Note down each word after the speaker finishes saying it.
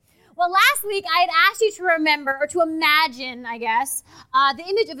Well, last week I had asked you to remember, or to imagine, I guess, the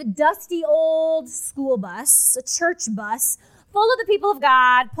image of a dusty old school bus, a church bus, full of the people of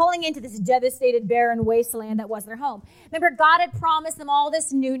God, pulling into this devastated, barren wasteland that was their home. Remember, God had promised them all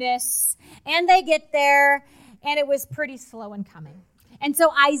this newness, and they get there, and it was pretty slow in coming. And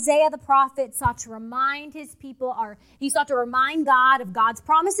so Isaiah the prophet sought to remind his people, he sought to remind God of God's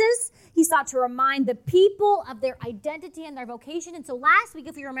promises. He sought to remind the people of their identity and their vocation. And so last week,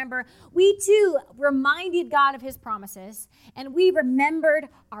 if you remember, we too reminded God of his promises. And we remembered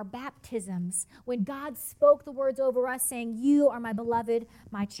our baptisms when God spoke the words over us saying, "You are my beloved,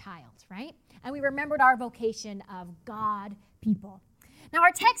 my child," right? And we remembered our vocation of God people. Now,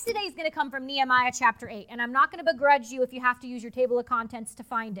 our text today is going to come from Nehemiah chapter 8, and I'm not going to begrudge you if you have to use your table of contents to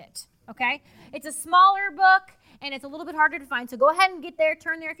find it, okay? It's a smaller book, and it's a little bit harder to find, so go ahead and get there,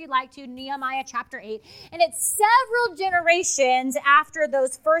 turn there if you'd like to, Nehemiah chapter 8. And it's several generations after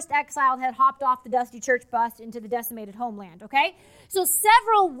those first exiles had hopped off the dusty church bus into the decimated homeland, okay? So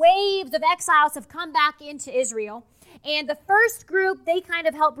several waves of exiles have come back into Israel. And the first group, they kind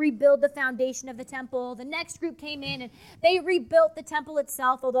of helped rebuild the foundation of the temple. The next group came in and they rebuilt the temple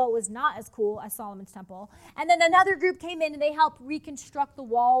itself, although it was not as cool as Solomon's temple. And then another group came in and they helped reconstruct the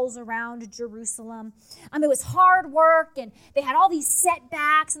walls around Jerusalem. It was hard work, and they had all these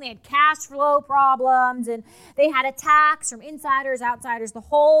setbacks, and they had cash flow problems, and they had attacks from insiders, outsiders, the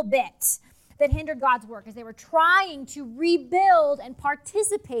whole bit that hindered God's work as they were trying to rebuild and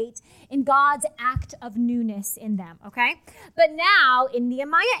participate in God's act of newness in them, okay? But now, in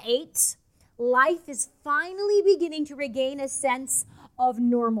Nehemiah 8, life is finally beginning to regain a sense of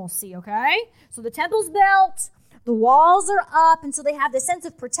normalcy, okay? So the temple's built, the walls are up, and so they have this sense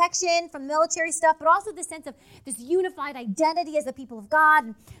of protection from military stuff, but also this sense of this unified identity as the people of God.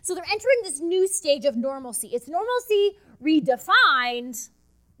 And so they're entering this new stage of normalcy. It's normalcy redefined,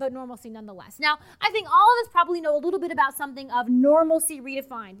 but normalcy nonetheless. Now, I think all of us probably know a little bit about something of normalcy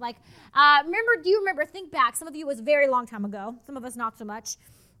redefined. Like, do you remember, think back, some of you, it was a very long time ago, some of us not so much,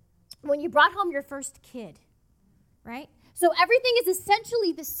 when you brought home your first kid, right? So everything is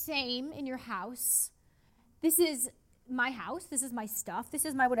essentially the same in your house. This is my house, this is my stuff, this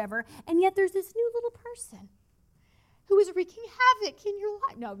is my whatever, and yet there's this new little person who is wreaking havoc in your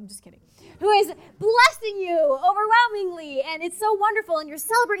life. No, I'm just kidding. Who is blessing you overwhelmingly, and it's so wonderful, and you're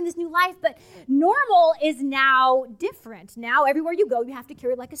celebrating this new life, but normal is now different. Now, everywhere you go, you have to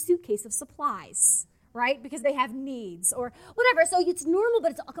carry like a suitcase of supplies, right? Because they have needs or whatever. So it's normal,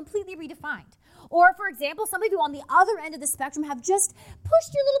 but it's completely redefined. Or, for example, some of you on the other end of the spectrum have just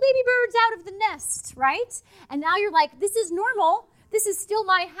pushed your little baby birds out of the nest, right? And now you're like, this is normal. This is still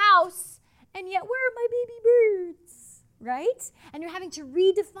my house, and yet where are my baby birds? Right? And you're having to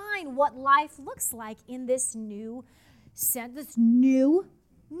redefine what life looks like in this new sense, this new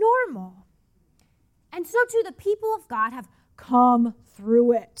normal. And so too, the people of God have come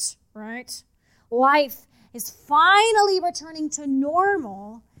through it, right? Life is finally returning to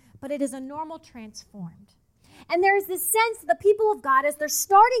normal, but it is a normal transformed. And there's this sense that the people of God, as they're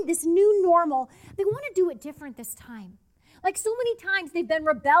starting this new normal, they want to do it different this time. Like so many times they've been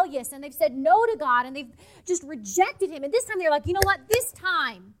rebellious and they've said no to God and they've just rejected him. And this time they're like, you know what? This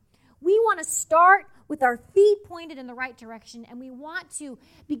time we want to start with our feet pointed in the right direction, and we want to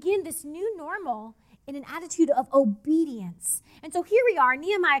begin this new normal in an attitude of obedience. And so here we are,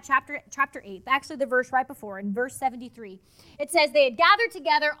 Nehemiah chapter 8, actually the verse right before, in verse 73. It says they had gathered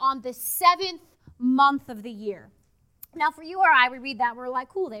together on the 7th month of the year. Now for you or I, we read that, we're like,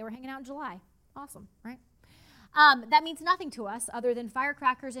 cool, they were hanging out in July. Awesome, right? That means nothing to us other than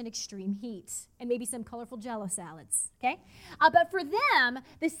firecrackers and extreme heat and maybe some colorful Jell-O salads, okay? But for them,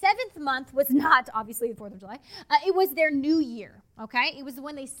 the 7th month was not, obviously, the 4th of July. It was their new year, okay? It was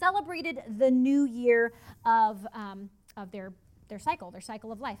when they celebrated the new year of their cycle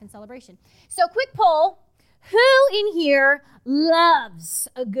of life and celebration. So quick poll, who in here loves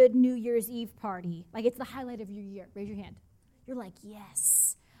a good New Year's Eve party? Like it's the highlight of your year. Raise your hand. You're like,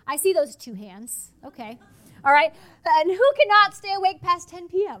 yes. I see those 2 hands. Okay. All right. And who cannot stay awake past 10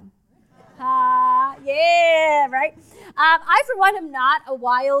 p.m.? Yeah, right? I, for one, am not a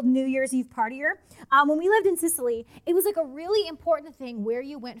wild New Year's Eve partier. When we lived in Sicily, it was like a really important thing where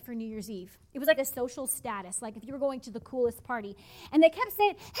you went for New Year's Eve. It was like a social status, like if you were going to the coolest party. And they kept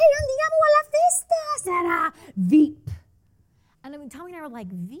saying, hey, andiamo alla festa, Sarah, Veep. And then Tommy and I were like,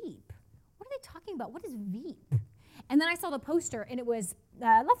 Veep? What are they talking about? What is Veep? And then I saw the poster, and it was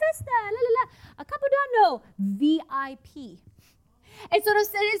La Festa, la la la, a Capodanno, VIP. And so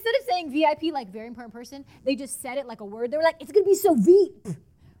instead of saying VIP, like very important person, they just said it like a word. They were like, it's going to be so Veep.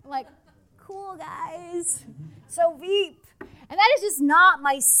 I'm like, cool, guys. So Veep. And that is just not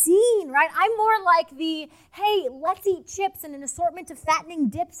my scene, right? I'm more like the, hey, let's eat chips and an assortment of fattening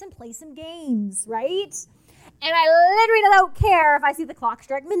dips and play some games, right? And I literally don't care if I see the clock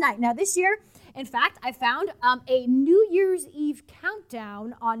strike midnight. Now this year, in fact, I found a New Year's Eve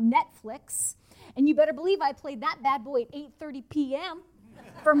countdown on Netflix. And you better believe I played that bad boy at 8:30 p.m.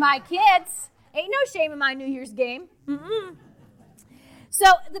 for my kids. Ain't no shame in my New Year's game. So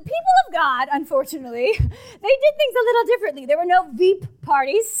the people of God, unfortunately, they did things a little differently. There were no Veep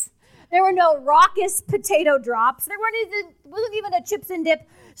parties. There were no raucous potato drops. There wasn't even a chips and dip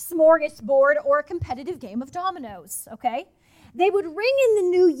smorgasbord or a competitive game of dominoes, okay? They would ring in the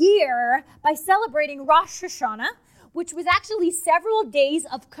new year by celebrating Rosh Hashanah, which was actually several days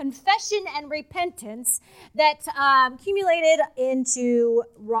of confession and repentance that accumulated into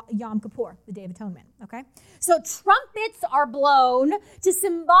Yom Kippur, the Day of Atonement, okay? So trumpets are blown to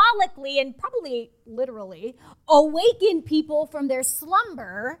symbolically and probably literally awaken people from their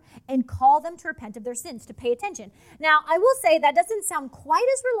slumber and call them to repent of their sins, to pay attention. Now, I will say that doesn't sound quite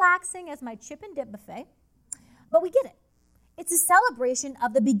as relaxing as my chip and dip buffet, but we get it. It's a celebration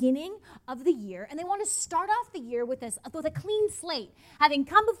of the beginning of the year, and they want to start off the year with a clean slate, having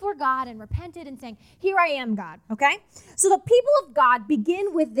come before God and repented and saying, here I am, God, okay? So the people of God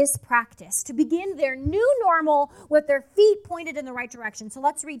begin with this practice, to begin their new normal with their feet pointed in the right direction. So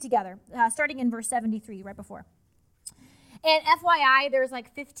let's read together, starting in verse 73, right before. And FYI, there's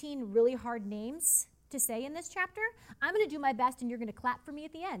like 15 really hard names to say in this chapter. I'm going to do my best, and you're going to clap for me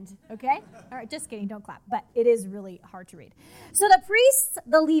at the end, okay? All right, just kidding, don't clap, but it is really hard to read. So the priests,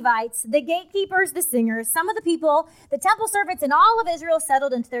 the Levites, the gatekeepers, the singers, some of the people, the temple servants, and all of Israel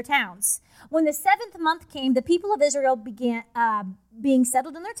settled into their towns. When the 7th month came, the people of Israel began being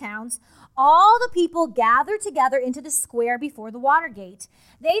settled in their towns. All the people gathered together into the square before the water gate.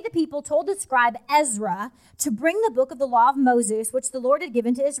 They, the people, told the scribe Ezra to bring the book of the law of Moses, which the Lord had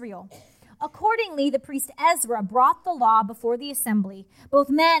given to Israel. Accordingly, the priest Ezra brought the law before the assembly, both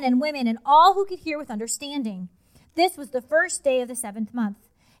men and women and all who could hear with understanding. This was the first day of the 7th month.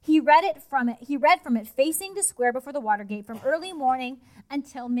 He read from it facing the square before the water gate from early morning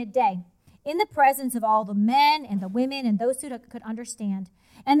until midday, in the presence of all the men and the women and those who could understand.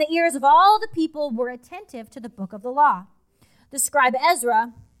 And the ears of all the people were attentive to the book of the law. The scribe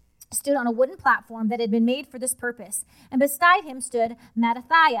Ezra stood on a wooden platform that had been made for this purpose. And beside him stood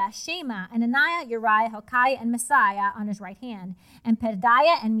Mattathiah, Shema, Ananiah, Uriah, Hilkiah, and Messiah on his right hand, and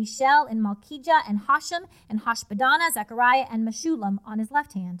Pedaiah, and Mishael, and Malchijah, and Hashem, and Hashbaddanah, Zechariah, and Meshullam on his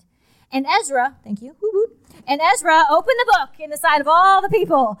left hand. And Ezra, thank you, and Ezra opened the book in the sight of all the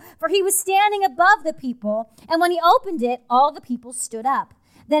people, for he was standing above the people. And when he opened it, all the people stood up.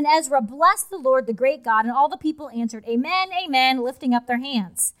 Then Ezra blessed the Lord, the great God, and all the people answered, Amen, Amen, lifting up their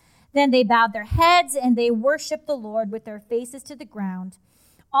hands. Then they bowed their heads, and they worshipped the Lord with their faces to the ground.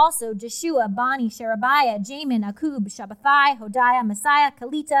 Also, Jeshua, Bani, Sherebiah, Jamin, Akub, Shabbathai, Hodiah, Messiah,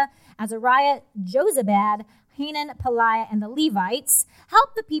 Kelita, Azariah, Jozabad, Hanan, Peliah, and the Levites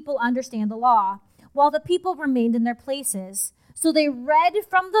helped the people understand the law, while the people remained in their places. So they read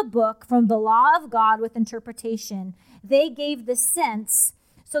from the book, from the law of God with interpretation. They gave the sense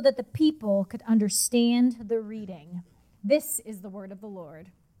so that the people could understand the reading. This is the word of the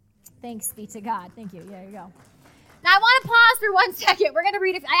Lord. Thanks be to God. Thank you. There you go. Now, I want to pause for 1 second. We're going to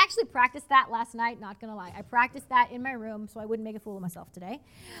read it. I actually practiced that last night, not going to lie. I practiced that in my room so I wouldn't make a fool of myself today.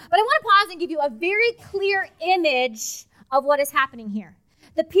 But I want to pause and give you a very clear image of what is happening here.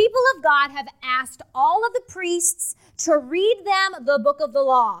 The people of God have asked all of the priests to read them the book of the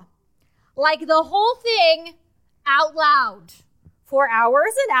law, like the whole thing out loud for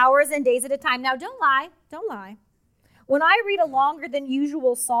hours and hours and days at a time. Now, don't lie. When I read a longer than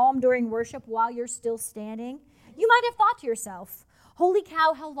usual psalm during worship while you're still standing, you might have thought to yourself, holy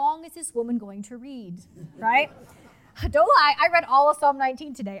cow, how long is this woman going to read, right? Don't lie, I read all of Psalm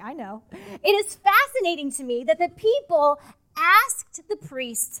 19 today, I know. It is fascinating to me that the people asked the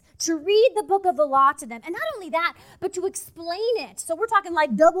priests to read the book of the law to them. And not only that, but to explain it. So we're talking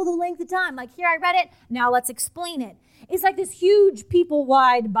like double the length of time. Like, here I read it, now let's explain it. It's like this huge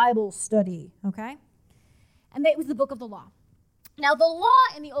people-wide Bible study, okay? And it was the book of the law. Now, the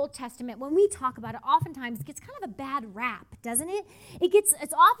law in the Old Testament, when we talk about it, oftentimes gets kind of a bad rap, doesn't it? It's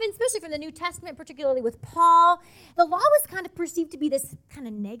often, especially from the New Testament, particularly with Paul, the law was kind of perceived to be this kind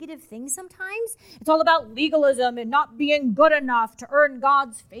of negative thing sometimes. It's all about legalism and not being good enough to earn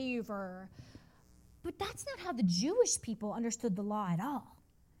God's favor. But that's not how the Jewish people understood the law at all.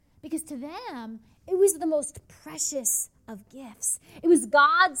 Because to them, it was the most precious of gifts. It was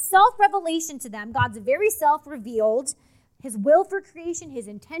God's self-revelation to them, God's very self-revealed His will for creation, his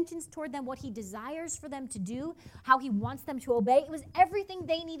intentions toward them, what he desires for them to do, how he wants them to obey. It was everything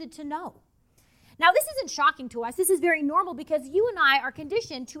they needed to know. Now, this isn't shocking to us. This is very normal because you and I are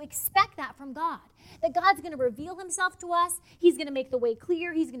conditioned to expect that from God, that God's going to reveal himself to us. He's going to make the way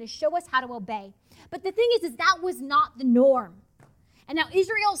clear. He's going to show us how to obey. But the thing is that was not the norm. And now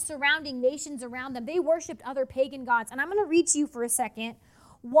Israel's surrounding nations around them, they worshiped other pagan gods. And I'm going to read to you for a second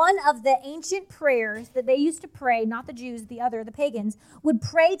one of the ancient prayers that they used to pray, not the Jews, the pagans, would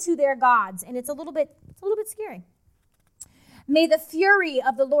pray to their gods. And it's a little bit scary. May the fury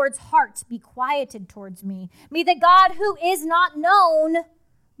of the Lord's heart be quieted towards me. May the God who is not known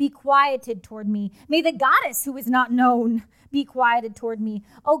be quieted toward me. May the goddess who is not known be quieted toward me.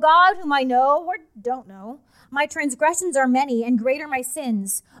 O God, whom I know or don't know, my transgressions are many and great are my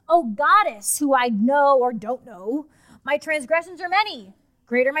sins. O goddess who I know or don't know, my transgressions are many.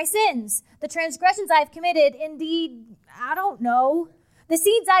 Great are my sins. The transgressions I have committed, indeed, I don't know. The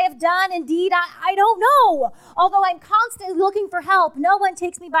deeds I have done, indeed, I don't know. Although I'm constantly looking for help, no one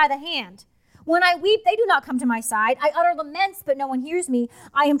takes me by the hand. When I weep, they do not come to my side. I utter laments, but no one hears me.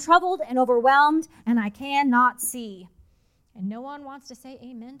 I am troubled and overwhelmed, and I cannot see. And no one wants to say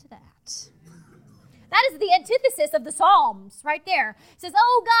amen to that. That is the antithesis of the Psalms right there. It says,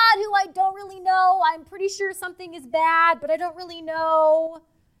 oh God, who I don't really know. I'm pretty sure something is bad, but I don't really know.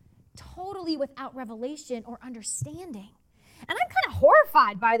 Totally without revelation or understanding. And I'm kind of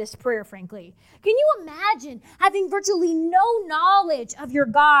horrified by this prayer, frankly. Can you imagine having virtually no knowledge of your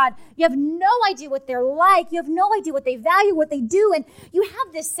God? You have no idea what they're like. You have no idea what they value, what they do. And you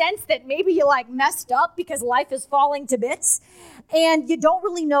have this sense that maybe you messed up because life is falling to bits. And you don't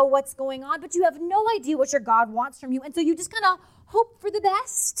really know what's going on, but you have no idea what your God wants from you. And so you just kind of hope for the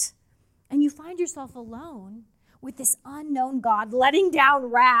best. And you find yourself alone with this unknown God letting down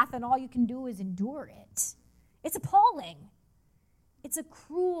wrath, and all you can do is endure it. It's appalling. It's a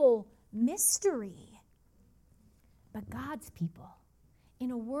cruel mystery. But God's people,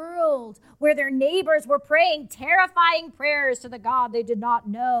 in a world where their neighbors were praying terrifying prayers to the God they did not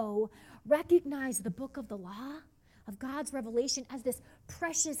know, recognized the book of the law, of God's revelation, as this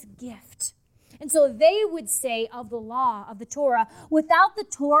precious gift. And so they would say of the law, of the Torah, without the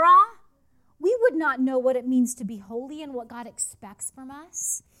Torah, we would not know what it means to be holy and what God expects from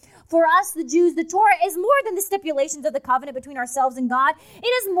us. For us, the Jews, the Torah is more than the stipulations of the covenant between ourselves and God. It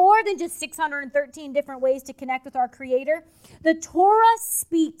is more than just 613 different ways to connect with our Creator. The Torah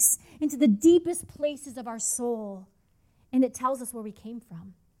speaks into the deepest places of our soul, and it tells us where we came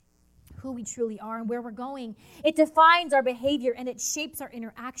from, who we truly are, and where we're going. It defines our behavior, and it shapes our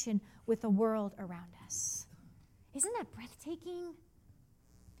interaction with the world around us. Isn't that breathtaking?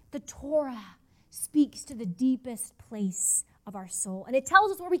 The Torah speaks to the deepest place of our soul, and it tells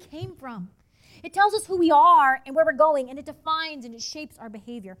us where we came from. It tells us who we are and where we're going, and it defines and it shapes our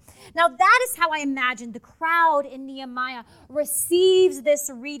behavior. Now, that is how I imagine the crowd in Nehemiah receives this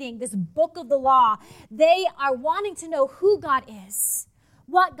reading, this book of the law. They are wanting to know who God is,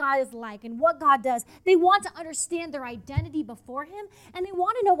 what God is like, and what God does. They want to understand their identity before him, and they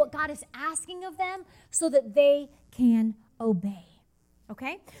want to know what God is asking of them so that they can obey.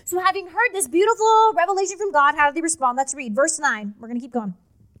 Okay? So having heard this beautiful revelation from God, how did they respond? Let's read verse 9. We're going to keep going.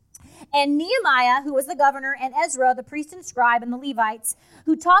 And Nehemiah, who was the governor, and Ezra, the priest and scribe, and the Levites,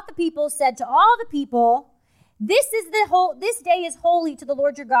 who taught the people, said to all the people, this day is holy to the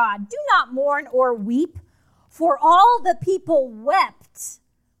Lord your God. Do not mourn or weep, for all the people wept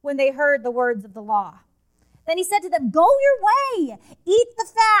when they heard the words of the law. Then he said to them, go your way, eat the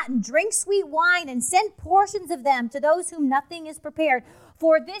fat and drink sweet wine, and send portions of them to those whom nothing is prepared.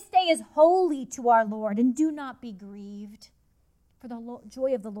 For this day is holy to our Lord, and do not be grieved, for the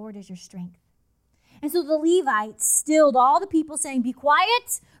joy of the Lord is your strength. And so the Levites stilled all the people, saying, be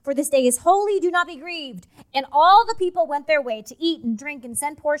quiet, for this day is holy, do not be grieved. And all the people went their way to eat and drink and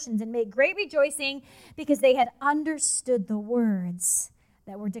send portions and make great rejoicing, because they had understood the words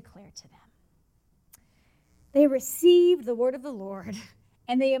that were declared to them. They received the word of the Lord,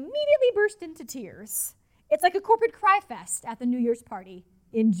 and they immediately burst into tears. It's like a corporate cry fest at the New Year's party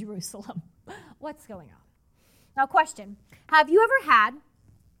in Jerusalem. What's going on? Now, question. Have you ever had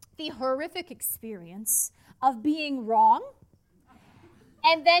the horrific experience of being wrong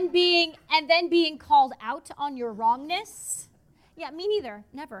and then being called out on your wrongness? Yeah, me neither.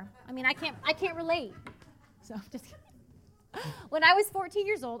 Never. I mean, I can't relate. So just kidding. When I was 14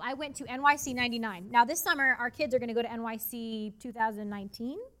 years old, I went to NYC 99. Now, this summer, our kids are going to go to NYC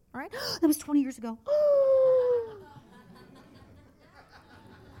 2019. All right? That was 20 years ago.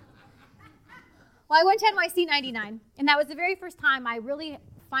 Well, I went to NYC 99, and that was the very first time I really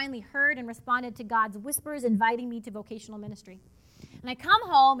finally heard and responded to God's whispers inviting me to vocational ministry. And I come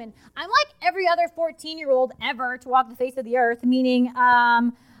home, and I'm like every other 14-year-old ever to walk the face of the earth, meaning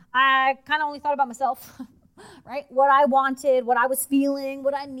I kind of only thought about myself, right? What I wanted, what I was feeling,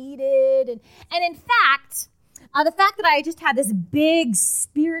 what I needed. And in fact, the fact that I just had this big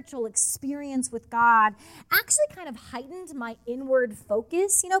spiritual experience with God actually kind of heightened my inward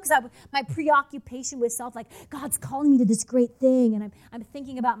focus, because my preoccupation with self, like God's calling me to this great thing, and I'm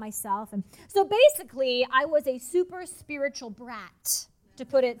thinking about myself. And so basically, I was a super spiritual brat, to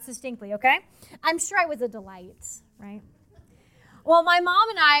put it succinctly, okay? I'm sure I was a delight, right? Well, my mom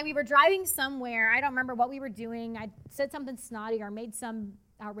and I, we were driving somewhere. I don't remember what we were doing. I said something snotty or made some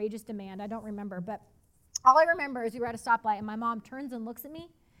outrageous demand. I don't remember, but all I remember is we were at a stoplight, and my mom turns and looks at me,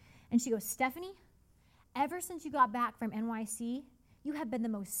 and she goes, "Stephanie, ever since you got back from NYC, you have been the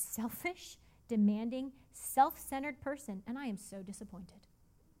most selfish, demanding, self-centered person, and I am so disappointed."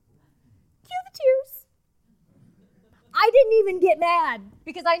 Cue the tears. I didn't even get mad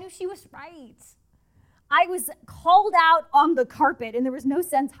because I knew she was right. I was called out on the carpet, and there was no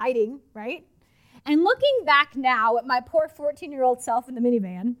sense hiding, right? And looking back now at my poor 14-year-old self in the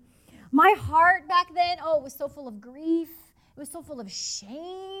minivan, my heart back then, it was so full of grief. It was so full of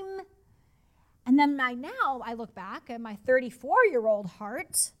shame. And then now I look back at my 34-year-old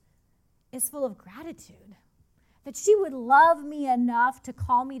heart is full of gratitude that she would love me enough to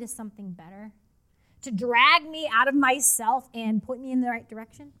call me to something better, to drag me out of myself and point me in the right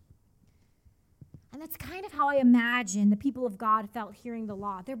direction. And that's kind of how I imagine the people of God felt hearing the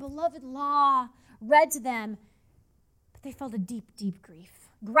law. Their beloved law read to them, but they felt a deep, deep grief.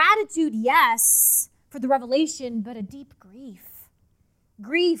 Gratitude, yes, for the revelation, but a deep grief.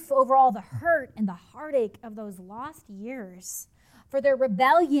 Grief over all the hurt and the heartache of those lost years, for their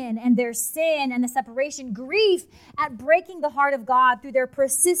rebellion and their sin and the separation. Grief at breaking the heart of God through their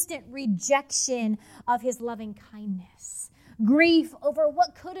persistent rejection of his loving kindness. Grief over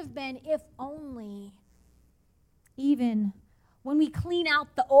what could have been if only. Even when we clean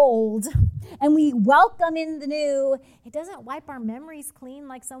out the old and we welcome in the new, it doesn't wipe our memories clean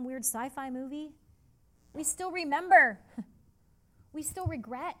like some weird sci-fi movie. We still remember. We still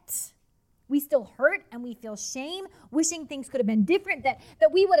regret. We still hurt and we feel shame, wishing things could have been different, that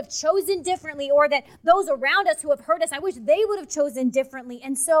we would have chosen differently, or that those around us who have hurt us, I wish they would have chosen differently.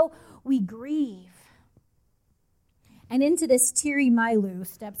 And so we grieve. And into this teary Milu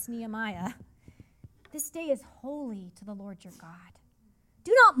steps Nehemiah. This day is holy to the Lord your God.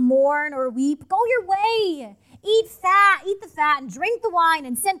 Do not mourn or weep. Go your way. Eat the fat, and drink the wine,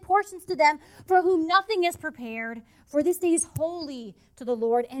 and send portions to them for whom nothing is prepared. For this day is holy to the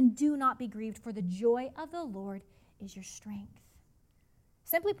Lord, and do not be grieved, for the joy of the Lord is your strength.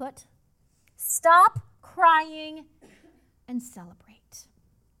 Simply put, stop crying and celebrate.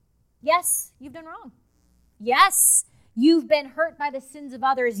 Yes, you've done wrong. Yes, you've been hurt by the sins of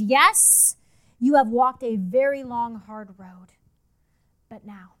others. Yes, you have walked a very long, hard road. But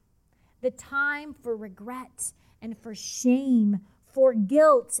now, the time for regret and for shame, for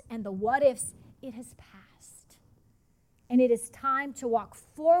guilt and the what-ifs, it has passed. And it is time to walk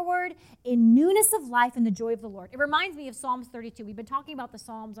forward in newness of life and the joy of the Lord. It reminds me of Psalms 32. We've been talking about the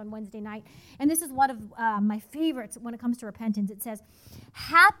Psalms on Wednesday night, and this is one of my favorites when it comes to repentance. It says,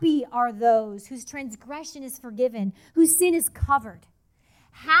 "Happy are those whose transgression is forgiven, whose sin is covered.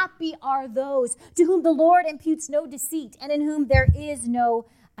 Happy are those to whom the Lord imputes no deceit, and in whom there is no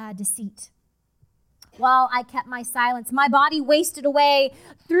deceit." While I kept my silence, my body wasted away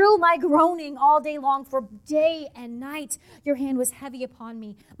through my groaning all day long, for day and night your hand was heavy upon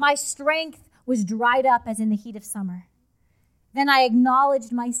me. My strength was dried up as in the heat of summer. Then I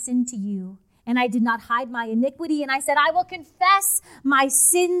acknowledged my sin to you, and I did not hide my iniquity, and I said, I will confess my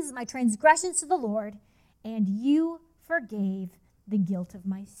sins, my transgressions to the Lord, and you forgave the guilt of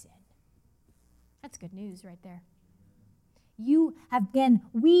my sin. That's good news right there. We have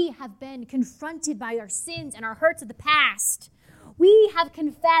been confronted by our sins and our hurts of the past. We have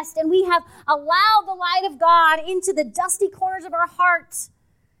confessed and we have allowed the light of God into the dusty corners of our hearts.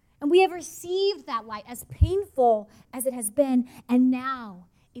 And we have received that light, as painful as it has been. And now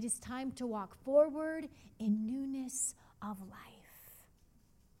it is time to walk forward in newness of life.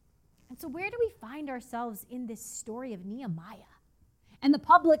 And so where do we find ourselves in this story of Nehemiah and the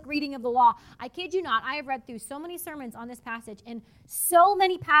public reading of the law? I kid you not, I have read through so many sermons on this passage, and so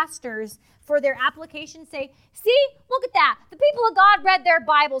many pastors, for their application, say, see, look at that. The people of God read their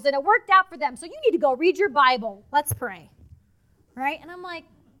Bibles, and it worked out for them, so you need to go read your Bible. Let's pray. Right? And I'm like,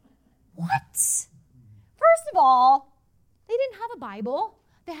 what? First of all, they didn't have a Bible.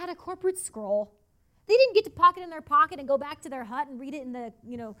 They had a corporate scroll. They didn't get to pocket it in their pocket and go back to their hut and read it in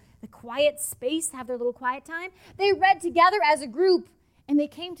the quiet space, have their little quiet time. They read together as a group, and they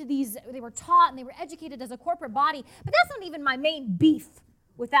came to they were taught and they were educated as a corporate body. But that's not even my main beef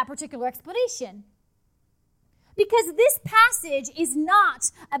with that particular explanation. Because this passage is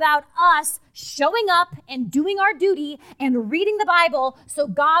not about us showing up and doing our duty and reading the Bible so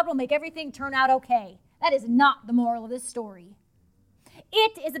God will make everything turn out okay. That is not the moral of this story.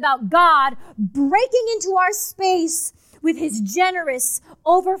 It is about God breaking into our space with his generous,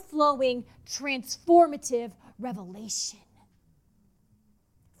 overflowing, transformative revelation.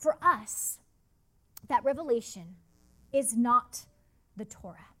 For us, that revelation is not the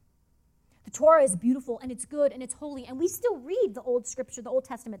Torah. The Torah is beautiful and it's good and it's holy, and we still read the Old Scripture, the Old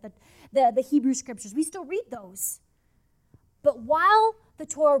Testament, the Hebrew Scriptures. We still read those. But while the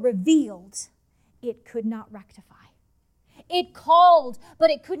Torah revealed, it could not rectify. It called, but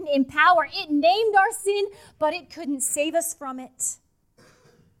it couldn't empower. It named our sin, but it couldn't save us from it.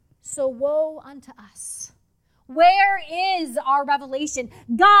 So woe unto us. Where is our revelation?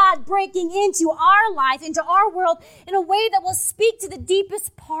 God breaking into our life, into our world, in a way that will speak to the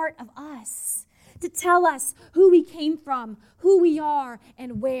deepest part of us, to tell us who we came from, who we are,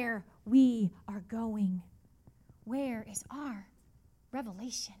 and where we are going. Where is our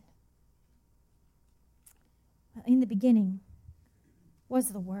revelation? In the beginning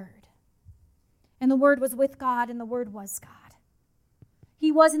was the Word, and the Word was with God, and the Word was God.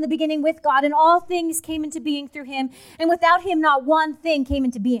 He was in the beginning with God, and all things came into being through him, and without him not one thing came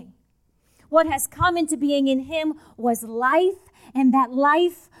into being. What has come into being in him was life, and that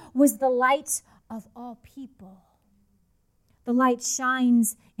life was the light of all people. The light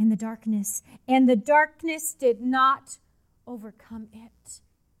shines in the darkness, and the darkness did not overcome it.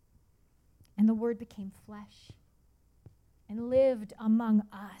 And the Word became flesh and lived among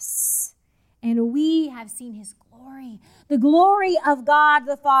us. And we have seen his glory, the glory of God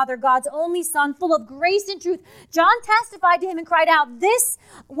the Father, God's only Son, full of grace and truth. John testified to him and cried out, "This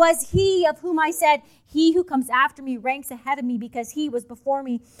was he of whom I said, he who comes after me ranks ahead of me because he was before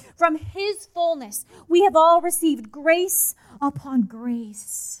me. From his fullness we have all received grace upon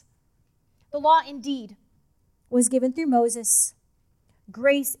grace." The law indeed was given through Moses.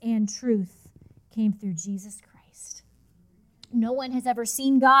 Grace and truth came through Jesus Christ. No one has ever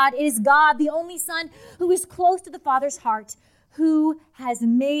seen God. It is God, the only Son, who is close to the Father's heart, who has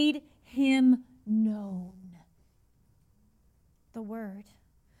made him known. The Word,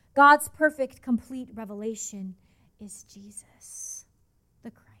 God's perfect, complete revelation, is Jesus,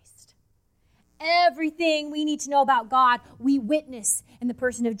 the Christ. Everything we need to know about God, we witness in the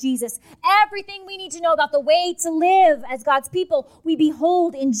person of Jesus. Everything we need to know about the way to live as God's people, we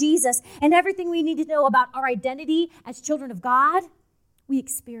behold in Jesus. And everything we need to know about our identity as children of God, we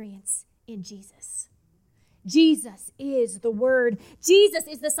experience in Jesus. Jesus is the Word. Jesus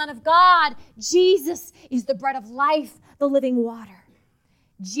is the Son of God. Jesus is the bread of life, the living water.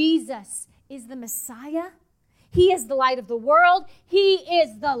 Jesus is the Messiah. He is the light of the world. He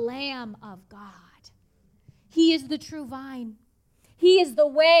is the Lamb of God. He is the true vine. He is the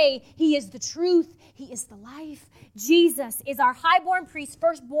way. He is the truth. He is the life. Jesus is our highborn priest,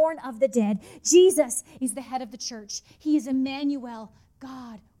 firstborn of the dead. Jesus is the head of the church. He is Emmanuel,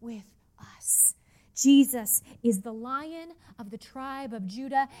 God with us. Jesus is the Lion of the tribe of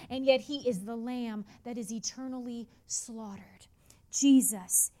Judah, and yet he is the Lamb that is eternally slaughtered.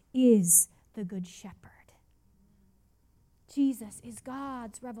 Jesus is the Good Shepherd. Jesus is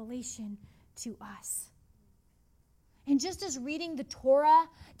God's revelation to us. And just as reading the Torah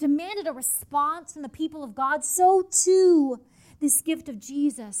demanded a response from the people of God, so too this gift of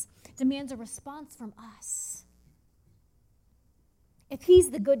Jesus demands a response from us. If he's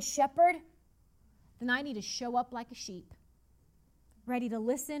the Good Shepherd, then I need to show up like a sheep, ready to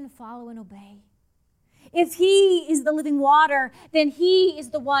listen, follow, and obey. If he is the living water, then he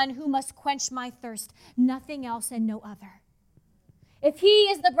is the one who must quench my thirst, nothing else and no other. If he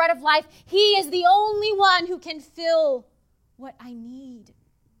is the bread of life, he is the only one who can fill what I need.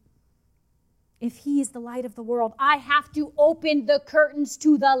 If he is the light of the world, I have to open the curtains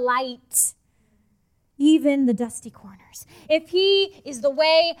to the light, even the dusty corners. If he is the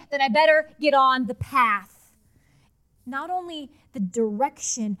way, then I better get on the path. Not only the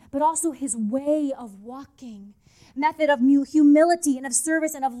direction, but also his way of walking, method of humility and of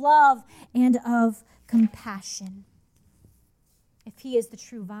service and of love and of compassion. If he is the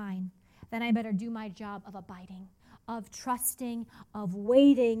true vine, then I better do my job of abiding, of trusting, of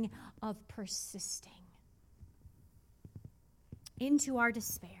waiting, of persisting. Into our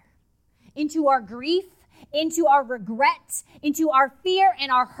despair, into our grief, into our regret, into our fear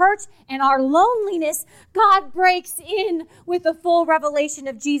and our hurt and our loneliness, God breaks in with the full revelation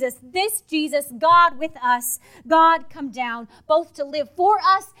of Jesus. This Jesus, God with us, God come down, both to live for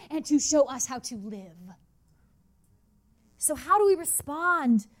us and to show us how to live. So how do we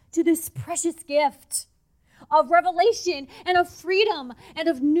respond to this precious gift of revelation and of freedom and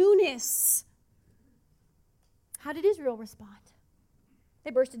of newness? How did Israel respond? They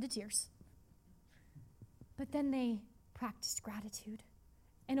burst into tears. But then they practiced gratitude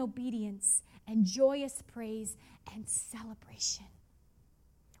and obedience and joyous praise and celebration.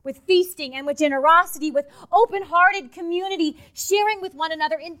 With feasting and with generosity, with open-hearted community, sharing with one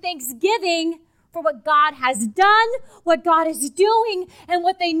another in thanksgiving for what God has done, what God is doing, and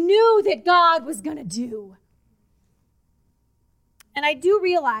what they knew that God was going to do. And I do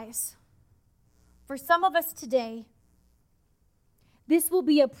realize, for some of us today, this will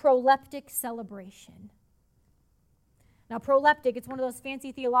be a proleptic celebration. Now, proleptic, it's one of those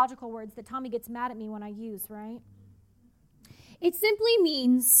fancy theological words that Tommy gets mad at me when I use, right? It simply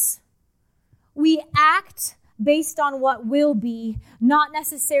means we act based on what will be, not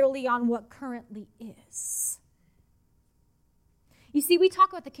necessarily on what currently is. You see, we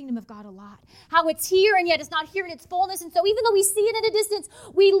talk about the kingdom of God a lot, how it's here and yet it's not here in its fullness. And so even though we see it at a distance,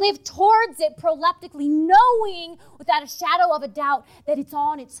 we live towards it proleptically, knowing without a shadow of a doubt that it's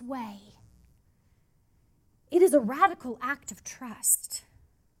on its way. It is a radical act of trust.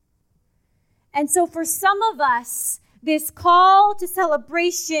 And so for some of us, this call to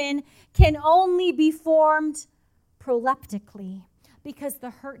celebration can only be formed proleptically because the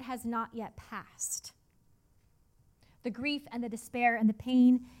hurt has not yet passed. The grief and the despair and the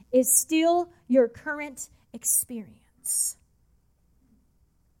pain is still your current experience.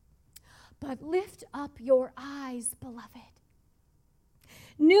 But lift up your eyes, beloved.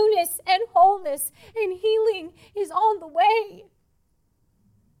 Newness and wholeness and healing is on the way.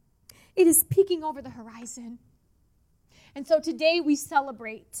 It is peeking over the horizon. And so today we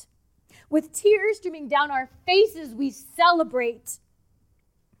celebrate. With tears streaming down our faces, we celebrate.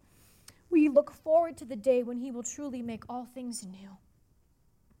 We look forward to the day when he will truly make all things new.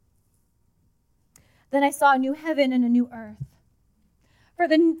 Then I saw a new heaven and a new earth. For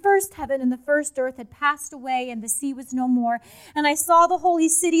the first heaven and the first earth had passed away, and the sea was no more. And I saw the holy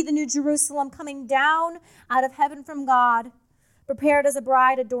city, the new Jerusalem, coming down out of heaven from God, prepared as a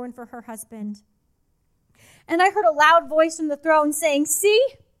bride adorned for her husband. And I heard a loud voice from the throne saying, "See,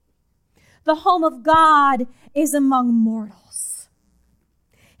 the home of God is among mortals.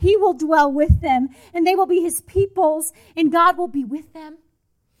 He will dwell with them, and they will be his peoples, and God will be with them.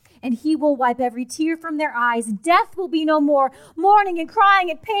 And he will wipe every tear from their eyes. Death will be no more. Mourning and crying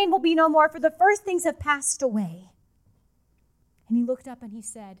and pain will be no more, for the first things have passed away." And he looked up and he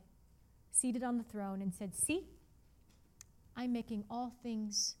said, seated on the throne, and said, "See, I'm making all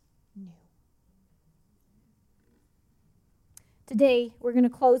things new." Today, we're going to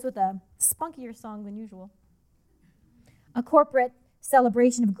close with a spunkier song than usual. A corporate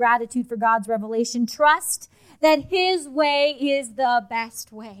celebration of gratitude for God's revelation. Trust that his way is the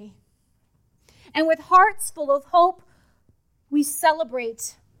best way. And with hearts full of hope, we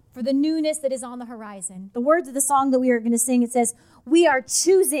celebrate for the newness that is on the horizon. The words of the song that we are going to sing, it says, "We are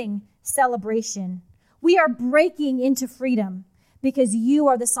choosing celebration. We are breaking into freedom because you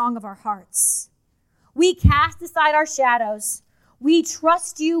are the song of our hearts. We cast aside our shadows. We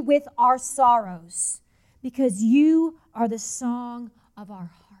trust you with our sorrows because you are the song of our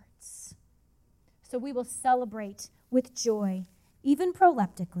hearts." So we will celebrate with joy, even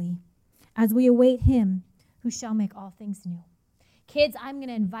proleptically, as we await him who shall make all things new. Kids, I'm going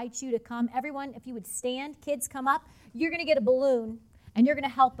to invite you to come. Everyone, if you would stand, kids, come up. You're going to get a balloon, and you're going to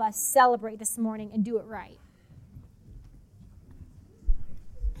help us celebrate this morning and do it right.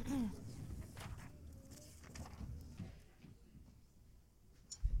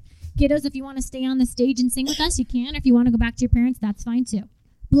 Kiddos, if you want to stay on the stage and sing with us, you can. If you want to go back to your parents, that's fine too.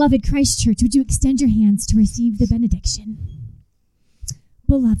 Beloved Christ Church, would you extend your hands to receive the benediction?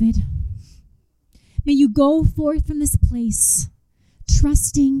 Beloved, may you go forth from this place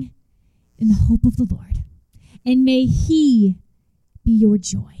trusting in the hope of the Lord, and may he be your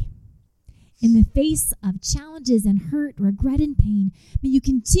joy. In the face of challenges and hurt, regret, and pain, may you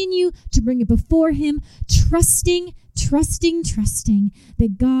continue to bring it before him, trusting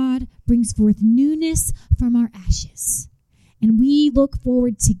that God brings forth newness from our ashes. And we look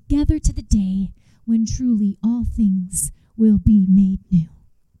forward together to the day when truly all things will be made new.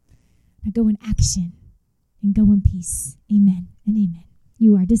 Now go in action and go in peace. Amen and amen.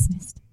 You are dismissed.